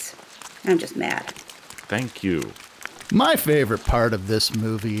guess. I'm just mad. Thank you. My favorite part of this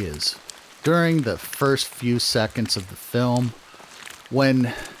movie is during the first few seconds of the film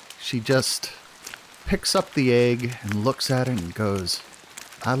when she just picks up the egg and looks at it and goes,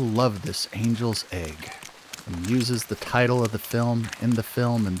 I love this angel's egg, and uses the title of the film in the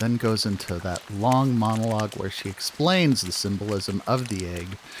film and then goes into that long monologue where she explains the symbolism of the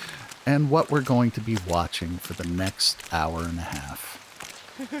egg and what we're going to be watching for the next hour and a half.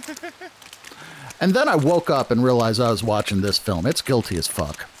 And then I woke up and realized I was watching this film. It's guilty as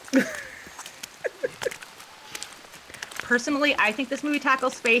fuck. Personally, I think this movie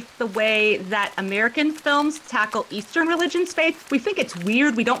tackles faith the way that American films tackle Eastern religions' faith. We think it's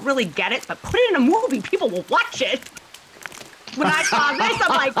weird, we don't really get it, but put it in a movie, people will watch it. When I saw this,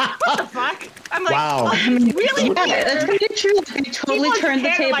 I'm like, what the fuck? I'm like, wow. Oh, really? Yeah, that's pretty true. They totally turned the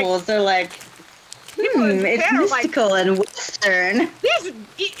tables. Like, they're like, it's mystical and Western.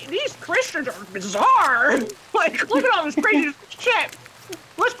 These Christians are bizarre. Like, look at all this crazy shit.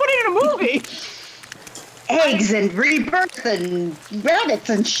 Let's put it in a movie. Eggs and rebirth and rabbits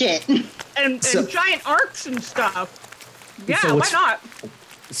and shit. And giant arcs and stuff. Yeah, So why not?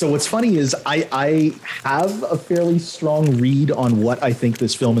 So what's funny is I have a fairly strong read on what I think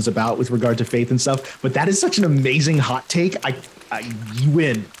this film is about with regard to faith and stuff, but that is such an amazing hot take. You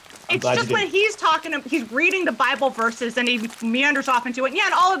win. It's just when he's he's reading the Bible verses and he meanders off into it. Yeah,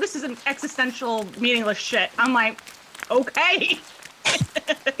 and all of this is an existential, meaningless shit. I'm like, okay.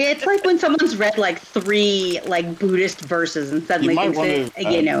 It's like when someone's read like 3 like Buddhist verses and suddenly thinks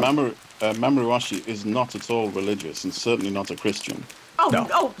Mamoru Oishii is not at all religious and certainly not a Christian. Oh, no.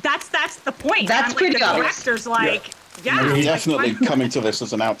 Oh, that's the point. That's pretty the obvious. director's like, Yeah, You're definitely coming to this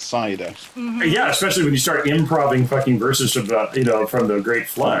as an outsider. Mm-hmm. Yeah, especially when you start improving fucking verses from the from the Great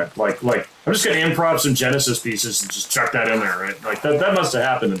Flood. Like I'm just gonna improv some Genesis pieces and just chuck that in there, right? Like that must have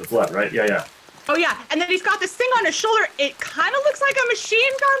happened in the flood, right? Yeah. Oh yeah, and then he's got this thing on his shoulder. It kind of looks like a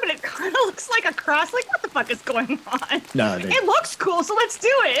machine gun, but it kind of looks like a cross. Like, what the fuck is going on? No, it looks cool, so let's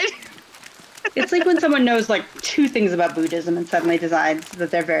do it. It's like when someone knows like 2 things about Buddhism and suddenly decides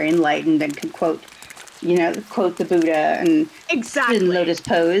that they're very enlightened and can quote the Buddha and in lotus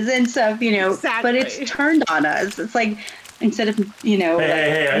pose and stuff, Exactly. But it's turned on us. It's like, instead of,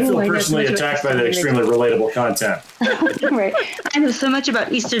 Hey, I feel personally attacked by the extremely relatable content. Right. I know so much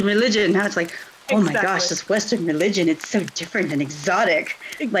about Eastern religion. Now it's like, oh my Exactly. gosh, this Western religion, it's so different and exotic.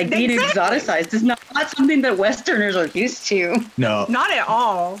 Like being Exactly. exoticized is not something that Westerners are used to. No. Not at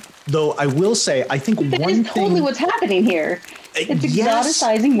all. Though I will say, I think That one is thing. totally what's happening here. It's yes.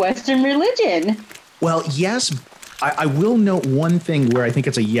 exoticizing Western religion. Well, yes, I will note one thing where I think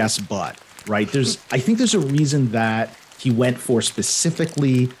it's a yes, but, right? I think there's a reason that he went for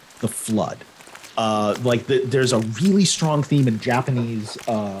specifically the flood. There's a really strong theme in Japanese,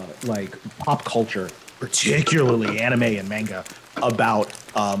 pop culture, particularly anime and manga, about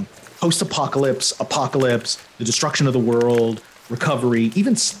post-apocalypse, apocalypse, the destruction of the world, recovery.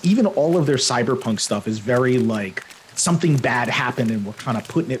 Even all of their cyberpunk stuff is very like something bad happened and we're kind of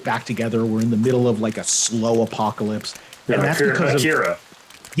putting it back together. We're in the middle of like a slow apocalypse. Yeah, and that's because Akira.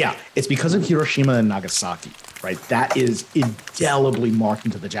 It's because of Hiroshima and Nagasaki, right? That is indelibly marked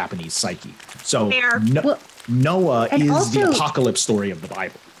into the Japanese psyche. So Noah is the apocalypse story of the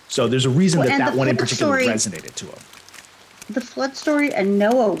Bible. So there's a reason that one in particular resonated to him. The flood story and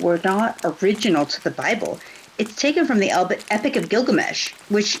Noah were not original to the Bible. It's taken from the Epic of Gilgamesh,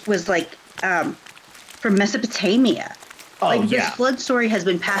 which was from Mesopotamia. This flood story has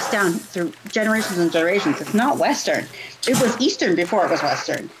been passed down through generations and generations. It's not Western. It was Eastern before it was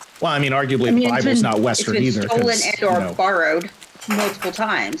Western. Well, arguably the Bible's not Western either. It's been stolen and or borrowed multiple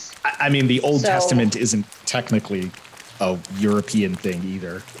times. The Old Testament isn't technically a European thing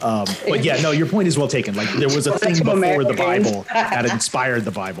either. But yeah, no, your point is well taken. Like there was a thing before the Bible that inspired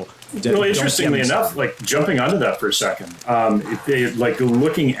the Bible. Well, interestingly enough, jumping onto that for a second,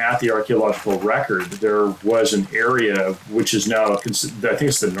 looking at the archaeological record, there was an area which is now, I think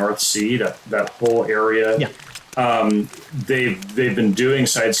it's the North Sea, that whole area. Yeah. They've been doing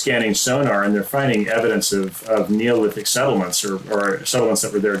side scanning sonar and they're finding evidence of Neolithic settlements or settlements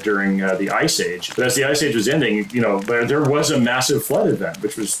that were there during the Ice Age. But as the Ice Age was ending, there was a massive flood event,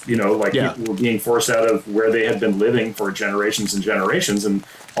 which was, people were being forced out of where they had been living for generations and generations, and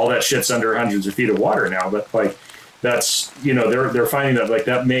all that shit's under hundreds of feet of water now. But that's, they're finding that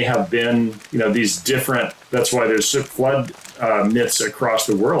that may have been, these different, that's why there's flood myths across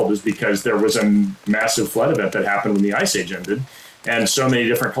the world, is because there was a massive flood event that happened when the Ice Age ended. And so many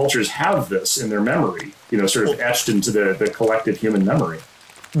different cultures have this in their memory, sort of etched into the collective human memory.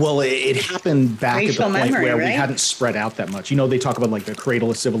 Well, it happened back Racial at the point memory, where we right? hadn't spread out that much. They talk about the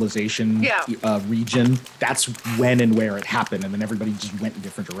cradle of civilization region. That's when and where it happened. And then everybody just went in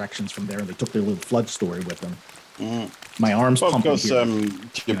different directions from there. And they took their little flood story with them. My arm's pumping because here.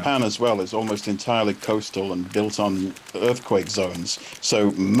 Japan as well is almost entirely coastal and built on earthquake zones.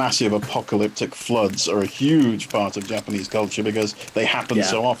 So massive apocalyptic floods are a huge part of Japanese culture because they happen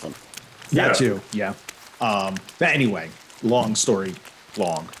so often. That too, yeah. But anyway, long story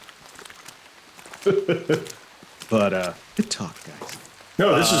long. But good talk, guys.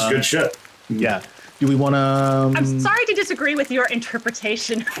 No, this is good shit. Yeah. Do we want to? I'm sorry to disagree with your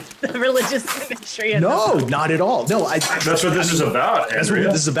interpretation of the religious imagery. No, not at all. No, that's what this is about. That's what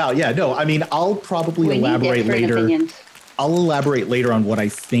this is about. Yeah, no. I'll probably elaborate later. Opinions. I'll elaborate later on what I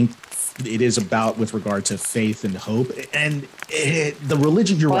think it is about with regard to faith and hope and the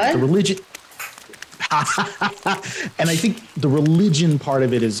religion. You're right. The religion. And I think the religion part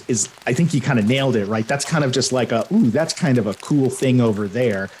of it is I think you kind of nailed it, right? That's kind of just like that's kind of a cool thing over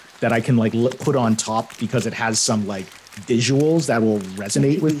there that I can put on top because it has some visuals that will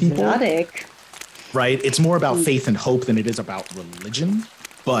resonate with people. Exotic. Right? It's more about faith and hope than it is about religion.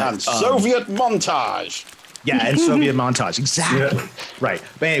 But and Soviet montage. Yeah, and Soviet montage. Exactly. Yeah. Right.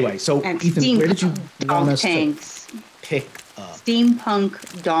 But anyway, so and Ethan, where did you want us tanks. To pick up?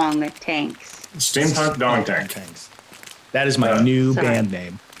 Steampunk dong tanks. Steampunk dong tanks. That is my new band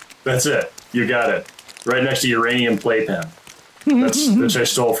name. That's it. You got it. Right next to Uranium Playpen. That's which I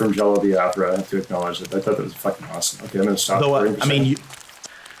stole from Jello Biafra. I have to acknowledge it. I thought that was fucking awesome. Okay, I'm going to stop.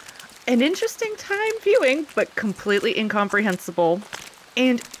 An interesting time viewing, but completely incomprehensible.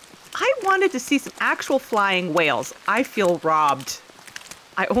 And I wanted to see some actual flying whales. I feel robbed.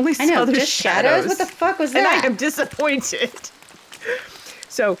 I only I know, saw the just shadows? What the fuck was And that? I am disappointed.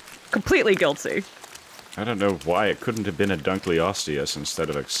 So, completely guilty. I don't know why it couldn't have been a Dunkleosteus instead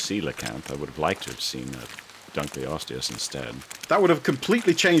of a coelacanth. I would have liked to have seen a Dunkleosteus instead. That would have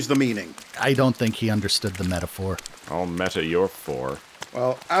completely changed the meaning. I don't think he understood the metaphor. All meta you're for.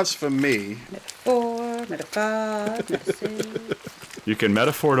 Well, as for me... Metaphor. You can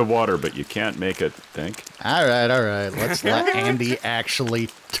metaphor to water, but you can't make it think. All right. Let's let Andy actually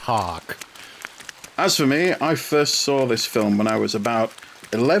talk. As for me, I first saw this film when I was about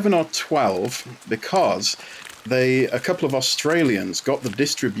 11 or 12 because a couple of Australians got the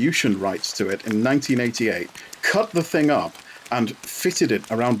distribution rights to it in 1988, cut the thing up, and fitted it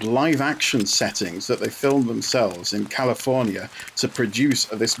around live-action settings that they filmed themselves in California to produce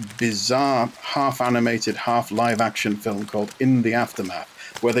this bizarre half-animated, half-live-action film called In the Aftermath,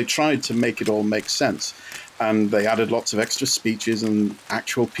 where they tried to make it all make sense. And they added lots of extra speeches and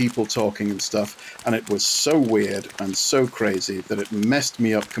actual people talking and stuff, and it was so weird and so crazy that it messed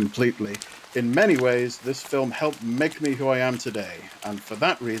me up completely. In many ways, this film helped make me who I am today, and for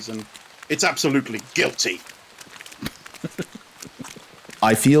that reason, it's absolutely guilty.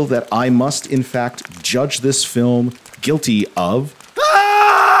 I feel that I must, in fact, judge this film guilty of...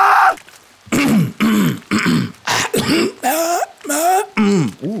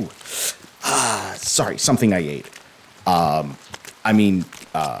 Sorry, something I ate.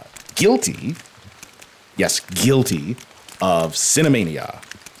 Guilty. Yes, guilty of Cinemania.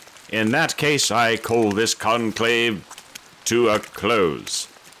 In that case, I call this conclave to a close.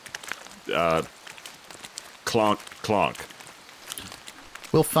 Clonk, clonk.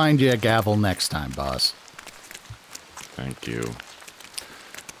 We'll find you a gavel next time, boss. Thank you.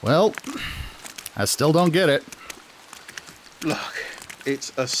 Well, I still don't get it. Look,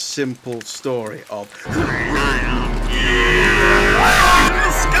 it's a simple story of... Children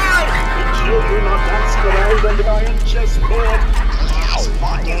are dancing around on the iron chessboard.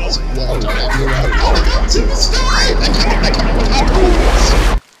 To the sky!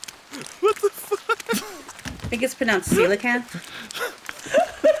 What the fuck? I think it's pronounced coelacanth.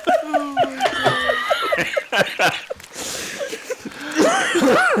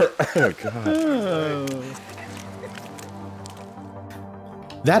 Oh, God.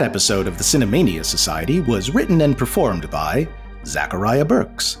 That episode of the Cinemania Society was written and performed by Zachariah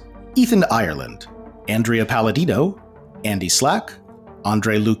Burks, Ethan Ireland, Andrea Palladino, Andy Slack,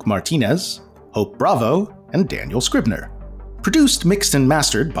 Andre Luke Martinez, Hope Bravo, and Daniel Scribner. Produced, mixed, and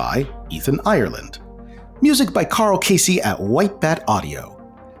mastered by Ethan Ireland. Music by Carl Casey at White Bat Audio.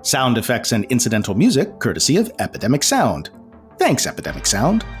 Sound effects and incidental music courtesy of Epidemic Sound. Thanks, Epidemic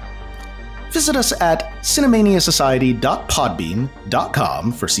Sound. Visit us at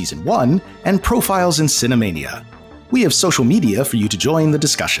cinemaniasociety.podbean.com for Season 1 and profiles in Cinemania. We have social media for you to join the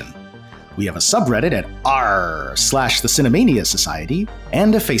discussion. We have a subreddit at r/the Cinemania Society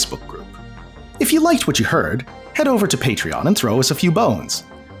and a Facebook group. If you liked what you heard, head over to Patreon and throw us a few bones.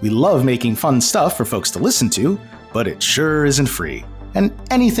 We love making fun stuff for folks to listen to, but it sure isn't free, and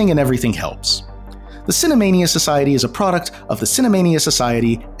anything and everything helps. The Cinemania Society is a product of the Cinemania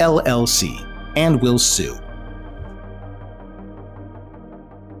Society, LLC, and will sue.